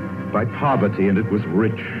 By poverty, and it was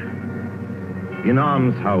rich. In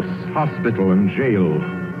almshouse, hospital, and jail,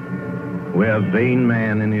 where vain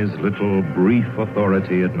man in his little brief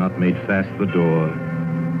authority had not made fast the door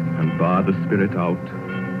and barred the spirit out,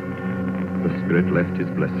 the spirit left his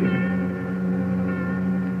blessing.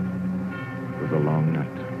 It was a long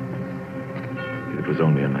night. It was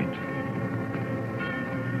only a night.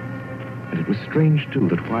 And it was strange, too,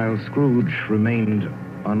 that while Scrooge remained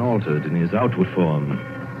unaltered in his outward form,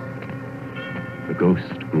 the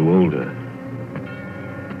ghost grew older.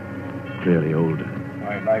 Clearly older.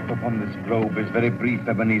 My life upon this globe is very brief,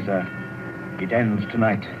 Ebenezer. It ends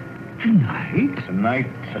tonight. Tonight? Tonight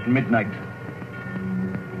at midnight.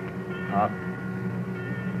 Hark.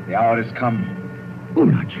 The hour has come. Oh,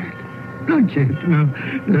 not yet. Not yet. Now,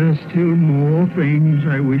 there are still more things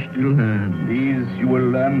I wish to learn. These you will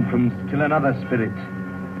learn from still another spirit.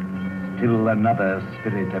 Still another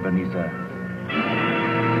spirit, Ebenezer.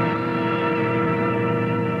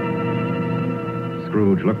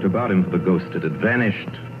 Scrooge looked about him for the ghost. It had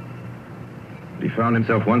vanished. But he found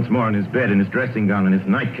himself once more in his bed, in his dressing gown and his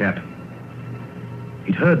nightcap.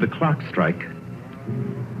 He'd heard the clock strike.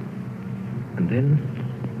 And then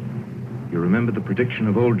he remembered the prediction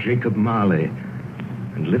of old Jacob Marley,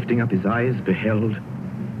 and lifting up his eyes, beheld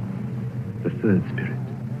the third spirit.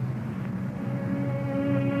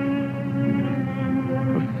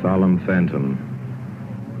 A solemn phantom,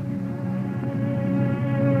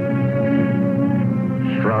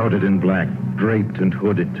 shrouded in black, draped and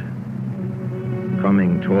hooded,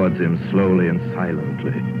 coming towards him slowly and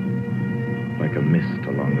silently, like a mist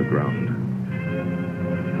along the ground.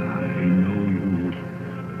 I know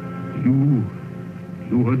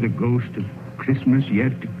you are the ghost of Christmas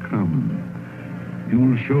yet to come.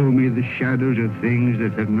 You'll show me the shadows of things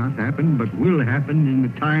that have not happened, but will happen in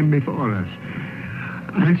the time before us.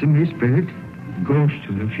 Answer me, spirit, ghost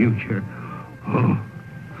of the future. Oh,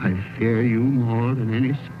 I fear you more than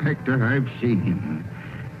any specter I've seen.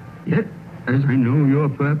 Yet, as I know your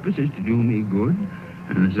purpose is to do me good,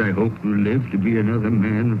 and as I hope to live to be another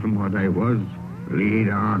man from what I was, lead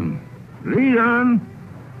on. Lead on!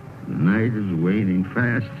 The night is waning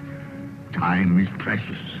fast. Time is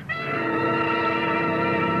precious.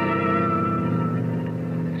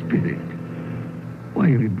 Spirit, why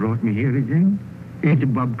have you brought me here again? Into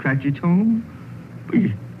Bob Cratchit's home? But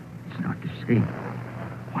it's not the same.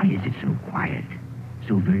 Why is it so quiet?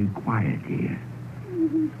 So very quiet here.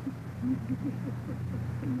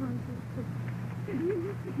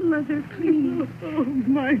 Mother, please. Oh,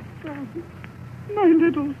 my son. My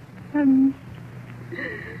little son.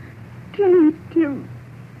 Tell Tim.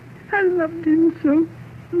 I loved him so.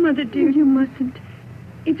 Mother, dear, you mustn't.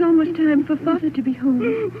 It's almost time for Father to be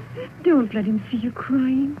home. Don't let him see you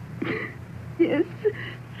crying. Yes.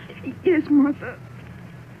 Yes, Martha.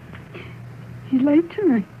 He's late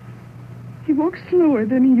tonight. He walks slower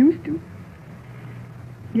than he used to.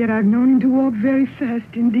 Yet I've known him to walk very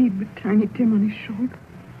fast indeed with Tiny Tim on his shoulder.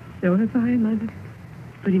 So have I, Mother.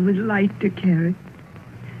 But he was light to carry.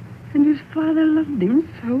 And his father loved him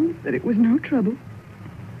so that it was no trouble.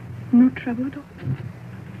 No trouble at all.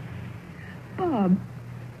 Bob.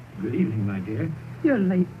 Good evening, my dear. You're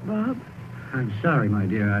late, Bob. I'm sorry, my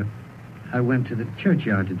dear. I went to the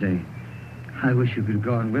churchyard today. I wish you could have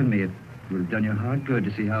gone with me. It would have done your heart good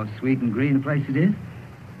to see how sweet and green a place it is.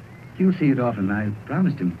 You'll see it often. I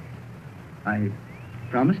promised him. I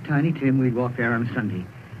promised Tiny Tim we'd walk there on Sunday.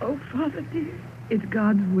 Oh, Father, dear. It's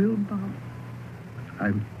God's will, Bob.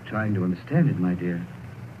 I'm trying to understand it, my dear.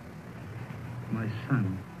 My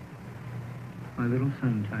son. My little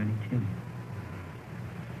son, Tiny Tim.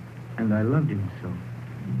 And I loved him so.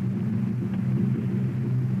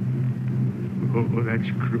 Oh, that's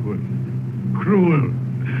cruel. Cruel.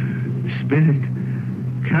 Spirit,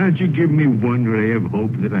 can't you give me one ray of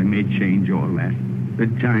hope that I may change all that?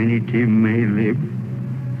 That Tiny Tim may live?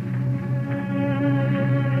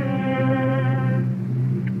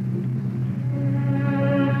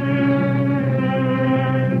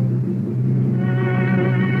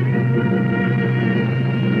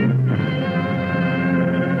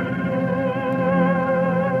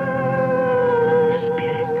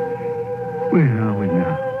 Where are we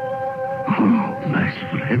now? Oh,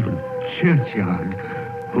 merciful heaven. Churchyard,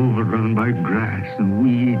 overrun by grass and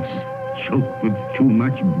weeds, choked with too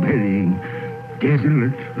much burying.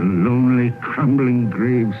 Desolate, a lonely, crumbling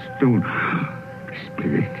gravestone.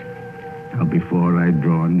 Spirit, now before I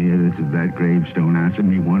draw nearer to that gravestone, answer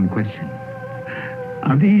me one question.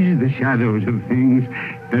 Are these the shadows of things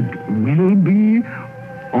that will be,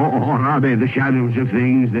 or are they the shadows of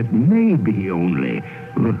things that may be only?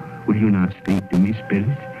 Will you not speak to me,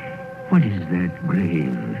 Spirit? What is that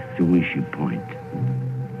grave to which you point?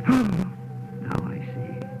 Now I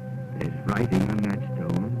see. There's writing on that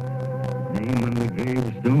stone. The name on the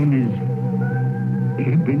gravestone is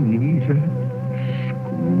Ebenezer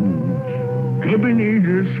Scrooge.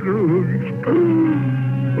 Ebenezer Scrooge.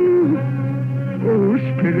 Oh,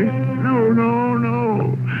 Spirit. No.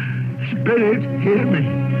 Spirit, hear me.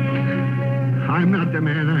 I'm not the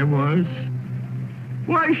man I was.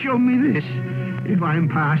 Why show me this if I'm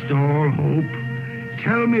past all hope?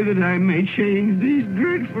 Tell me that I may change these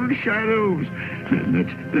dreadful shadows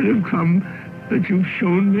that have come, that you've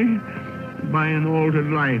shown me by an altered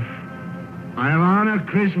life. I'll honor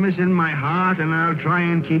Christmas in my heart, and I'll try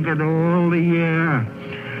and keep it all the year.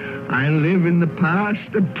 I'll live in the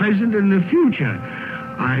past, the present, and the future.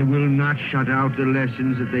 I will not shut out the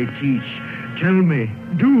lessons that they teach. Tell me,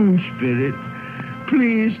 do, Spirit,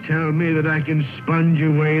 please tell me that I can sponge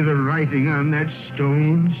away the writing on that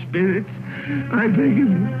stone, Spirit. I beg of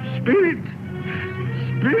you, Spirit.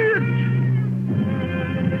 Spirit.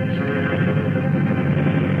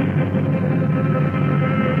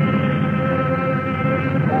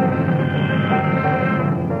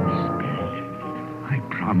 I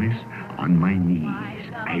promise on my knees.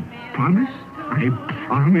 I promise.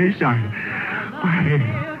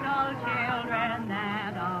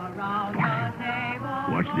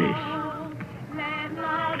 What's this?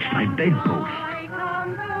 It's my bedpost.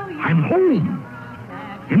 I'm home.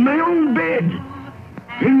 In my own bed.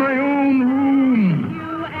 In my own room.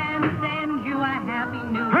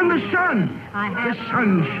 And the sun. The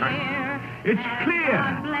sunshine. It's clear.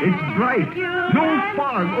 It's bright. No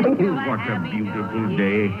fog. Oh, what a beautiful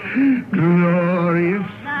day. Glorious.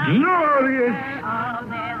 Glorious.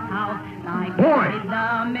 Boy.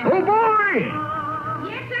 Oh, boy.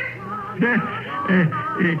 Yes, sir?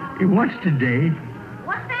 What's today?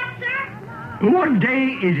 What's that, sir? What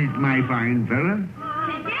day is it, my fine fella?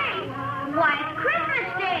 Today? Why, it's Christmas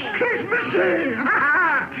Day. Christmas Day! Ha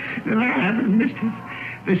ha! I haven't missed it.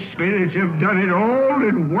 The spirits have done it all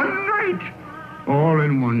in one night. All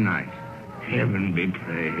in one night. Heaven be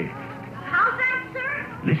praised. How's that, sir?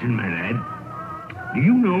 Listen, my lad. Do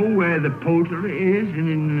you know where the poultry is in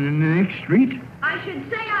the next street? I should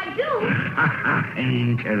say I do. An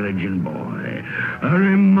intelligent boy. A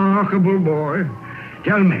remarkable boy.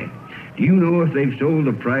 Tell me, do you know if they've sold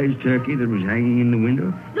the prize turkey that was hanging in the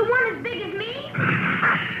window? The one as big as me?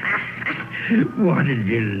 What a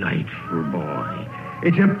delightful boy.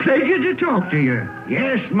 It's a pleasure to talk to you.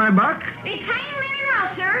 Yes, my buck? It's hanging there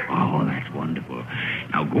now, sir. Oh, that's wonderful.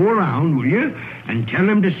 Now go around, will you, and tell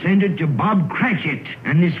him to send it to Bob Cratchit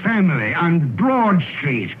and his family on Broad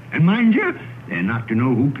Street. And mind you, they're not to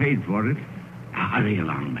know who paid for it. Now, hurry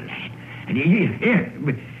along, my lad. And here's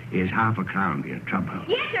 $0.50 for your trouble.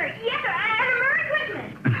 Yes, sir. And a Merry Christmas.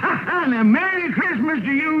 And a Merry Christmas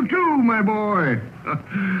to you, too, my boy.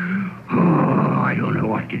 Oh, I don't know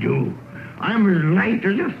what to do. I'm as light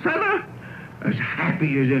as a feather, as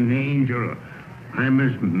happy as an angel. I'm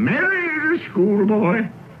as merry as a schoolboy.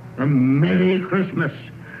 A Merry Christmas.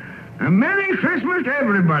 A Merry Christmas to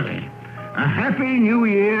everybody. A Happy New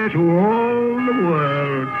Year to all the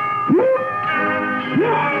world. Whoop!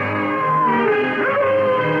 Whoop!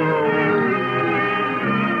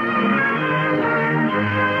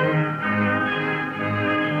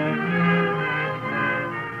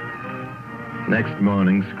 Next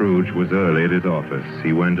morning, Scrooge was early at his office.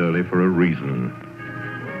 He went early for a reason.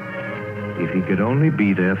 If he could only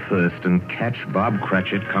be there first and catch Bob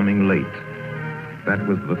Cratchit coming late. That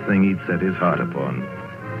was the thing he'd set his heart upon.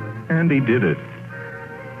 And he did it.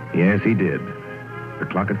 Yes, he did. The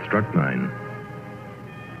clock had struck 9.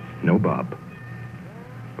 No Bob.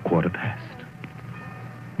 1:15.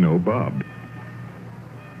 No Bob.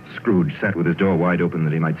 Scrooge sat with his door wide open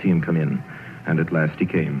that he might see him come in. And at last he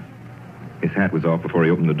came. His hat was off before he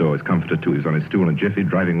opened the door. His comforter, too. He was on his stool in a jiffy,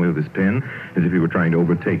 driving away with his pen, as if he were trying to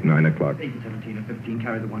overtake 9 o'clock. 8 and 17 and 15,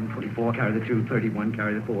 carry the 1, 24, carry the 2, 31,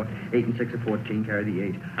 carry the 4, 8 and 6 and 14, carry the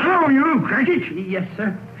 8. Hello, you, Cratchit. Yes,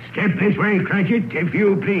 sir. Step this way, Cratchit, if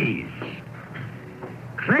you please.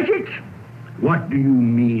 Cratchit, what do you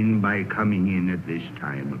mean by coming in at this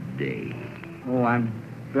time of day? Oh, I'm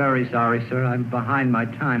very sorry, sir. I'm behind my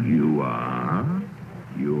time. You are?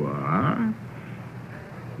 You are?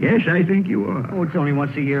 Yes, I think you are. Oh, it's only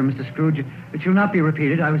once a year, Mr. Scrooge. It shall not be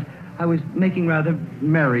repeated. I was making rather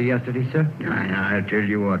merry yesterday, sir. I'll tell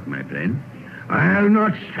you what, my friend. I'll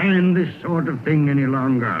not stand this sort of thing any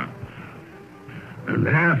longer. And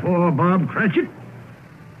therefore, Bob Cratchit,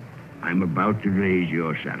 I'm about to raise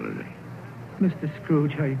your salary. Mr.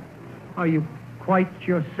 Scrooge, are you quite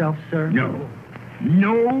yourself, sir? No.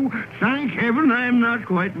 No, thank heaven I'm not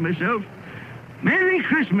quite myself. Merry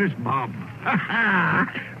Christmas, Bob.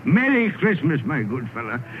 Merry Christmas, my good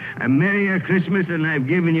fella. A merrier Christmas than I've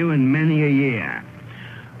given you in many a year.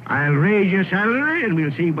 I'll raise your salary, and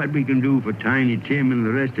we'll see what we can do for Tiny Tim and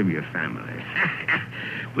the rest of your family.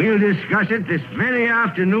 We'll discuss it this very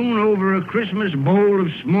afternoon over a Christmas bowl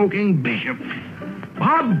of smoking bishop.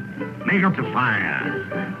 Bob, make up the fire.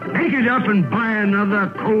 Make it up and buy another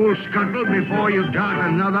coal scuttle before you dot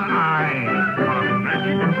another I.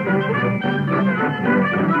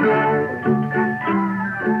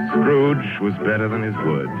 Scrooge was better than his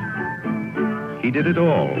word. He did it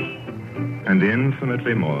all, and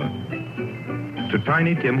infinitely more. To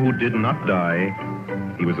Tiny Tim, who did not die,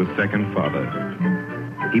 he was a second father.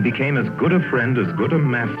 He became as good a friend, as good a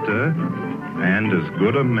master, and as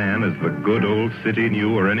good a man as the good old city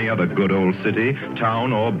knew, or any other good old city,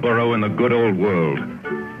 town, or borough in the good old world.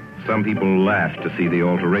 Some people laughed to see the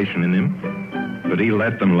alteration in him, but he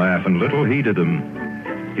let them laugh, and little heeded them.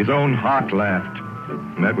 His own heart laughed,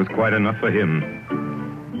 and that was quite enough for him.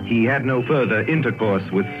 He had no further intercourse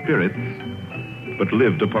with spirits, but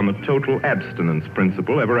lived upon the total abstinence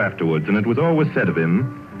principle ever afterwards, and it was always said of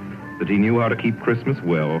him that he knew how to keep Christmas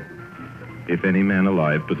well, if any man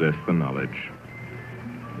alive possessed the knowledge.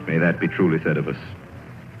 May that be truly said of us,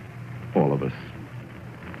 all of us.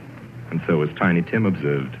 And so, as Tiny Tim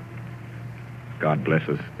observed, God bless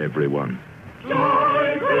us, everyone.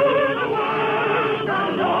 Joy through the world, the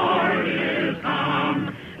Lord is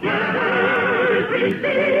come. Let earth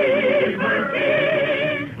receive her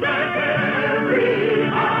King. Let every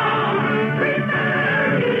heart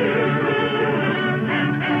prepare his room.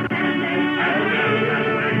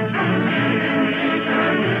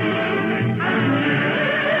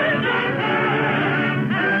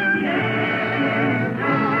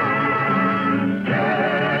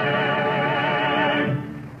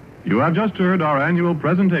 You have just heard our annual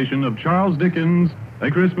presentation of Charles Dickens' A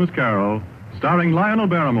Christmas Carol, starring Lionel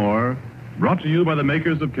Barrymore, brought to you by the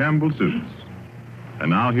makers of Campbell Soups. And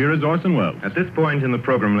now here is Orson Welles. At this point in the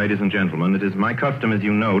program, ladies and gentlemen, it is my custom, as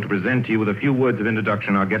you know, to present to you with a few words of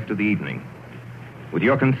introduction our guest of the evening. With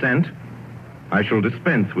your consent, I shall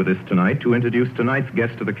dispense with this tonight to introduce tonight's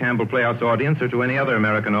guest to the Campbell Playhouse audience or to any other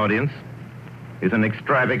American audience is an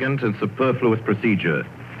extravagant and superfluous procedure.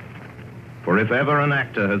 For if ever an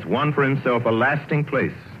actor has won for himself a lasting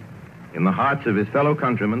place in the hearts of his fellow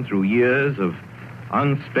countrymen through years of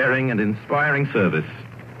unsparing and inspiring service,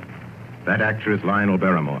 that actor is Lionel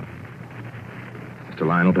Barrymore. Mr.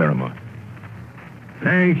 Lionel Barrymore.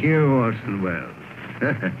 Thank you, Orson Welles.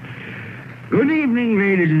 Good evening,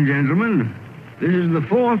 ladies and gentlemen. This is the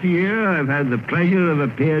fourth year I've had the pleasure of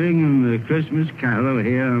appearing in the Christmas Carol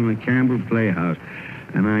here on the Campbell Playhouse.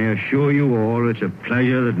 And I assure you all it's a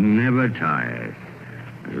pleasure that never tires.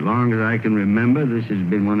 As long as I can remember, this has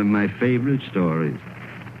been one of my favorite stories.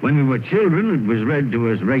 When we were children, it was read to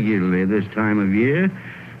us regularly this time of year,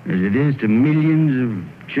 as it is to millions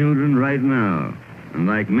of children right now. And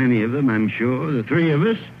like many of them, I'm sure, the three of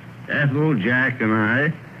us, Ethel, Jack, and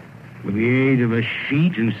I, with the aid of a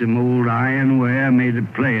sheet and some old ironware, made a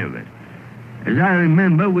play of it. As I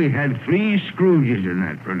remember, we had 3 Scrooges in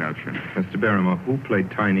that production. Mr. Barrymore, who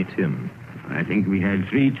played Tiny Tim? I think we had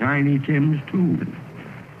 3 Tiny Tims, too.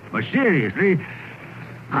 But seriously,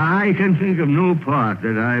 I can think of no part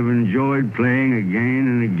that I've enjoyed playing again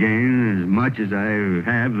and again as much as I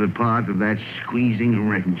have the part of that squeezing,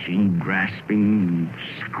 wrenching, grasping,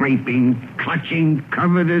 scraping, clutching,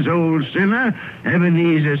 covetous old sinner,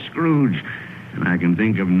 Ebenezer Scrooge. And I can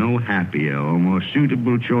think of no happier or more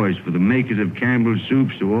suitable choice for the makers of Campbell's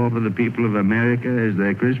Soups to offer the people of America as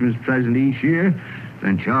their Christmas present each year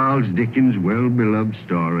than Charles Dickens' well-beloved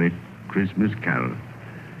story, Christmas Carol.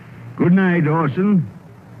 Good night, Orson.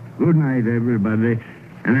 Good night, everybody.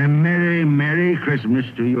 And a merry, merry Christmas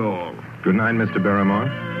to you all. Good night, Mr. Barrymore.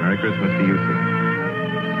 Merry Christmas to you,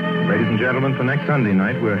 sir. Ladies and gentlemen, for next Sunday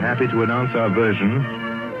night, we're happy to announce our version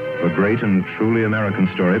a great and truly American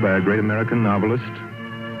story by a great American novelist,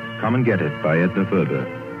 Come and Get It by Edna Ferber.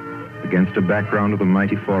 Against a background of the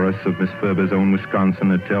mighty forests of Miss Ferber's own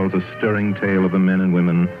Wisconsin, it tells a stirring tale of the men and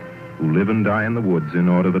women who live and die in the woods in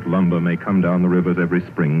order that lumber may come down the rivers every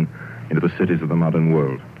spring into the cities of the modern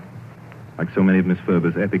world. Like so many of Miss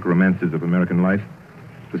Ferber's epic romances of American life,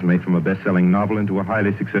 it was made from a best-selling novel into a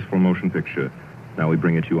highly successful motion picture. Now we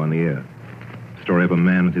bring it to you on the air. The story of a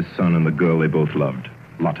man and his son and the girl they both loved,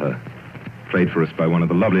 Lotta. played for us by one of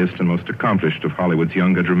the loveliest and most accomplished of Hollywood's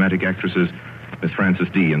younger dramatic actresses, Miss Frances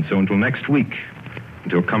D. And so until next week,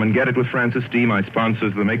 until Come and Get It with Frances D., my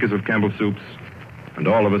sponsors, the makers of Campbell Soups, and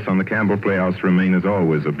all of us on the Campbell Playhouse remain, as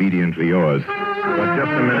always, obediently yours. But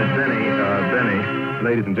just a minute, Benny,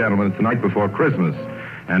 ladies and gentlemen, it's the night before Christmas.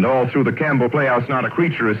 And all through the Campbell Playhouse, not a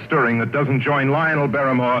creature is stirring that doesn't join Lionel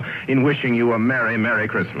Barrymore in wishing you a Merry, Merry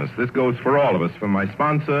Christmas. This goes for all of us, from my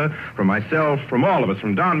sponsor, from myself, from all of us,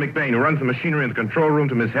 from Don McBain, who runs the machinery in the control room,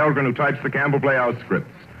 to Miss Helgren, who types the Campbell Playhouse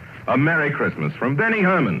scripts. A Merry Christmas from Benny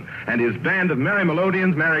Herman and his band of Merry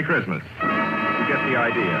Melodians, Merry Christmas. You get the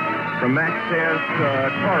idea. From Max Sayre's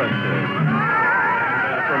choruses.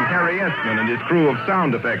 From Harry Esmond and his crew of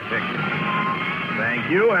sound effects technicians.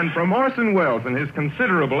 Thank you. And from Orson Welles and his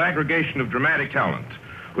considerable aggregation of dramatic talent,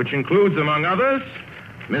 which includes, among others,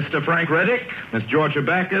 Mr. Frank Reddick, Miss Georgia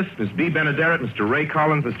Backus, Miss B. Benaderet, Mr. Ray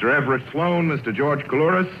Collins, Mr. Everett Sloan, Mr. George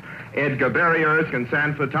Coulouris, Edgar Barry, Erskine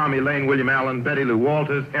Sanford, Tommy Lane, William Allen, Betty Lou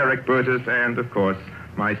Walters, Eric Burtis, and, of course,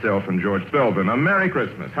 myself and George Spelvin. A Merry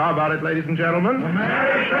Christmas. How about it, ladies and gentlemen? A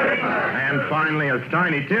Merry Christmas. And finally, as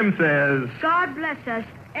Tiny Tim says, God bless us,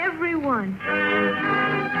 everyone.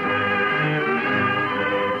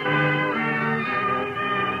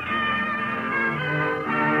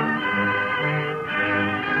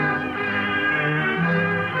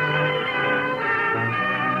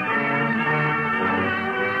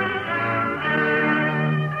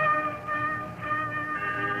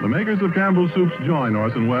 The makers of Campbell Soups join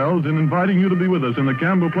Orson Welles in inviting you to be with us in the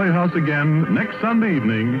Campbell Playhouse again next Sunday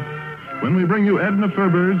evening when we bring you Edna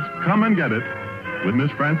Ferber's Come and Get It with Miss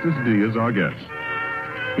Frances D. as our guest.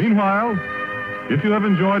 Meanwhile, if you have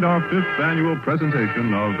enjoyed our 5th annual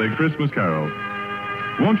presentation of A Christmas Carol,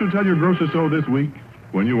 won't you tell your grocer so this week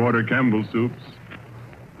when you order Campbell Soups?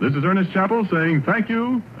 This is Ernest Chappell saying thank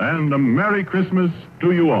you and a Merry Christmas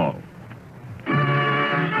to you all.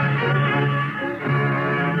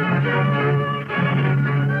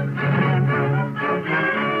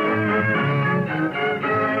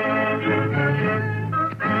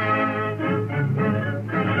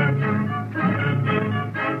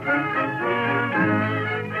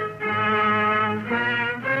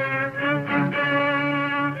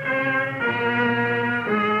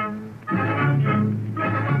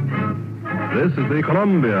 This is the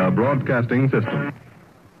Columbia Broadcasting System.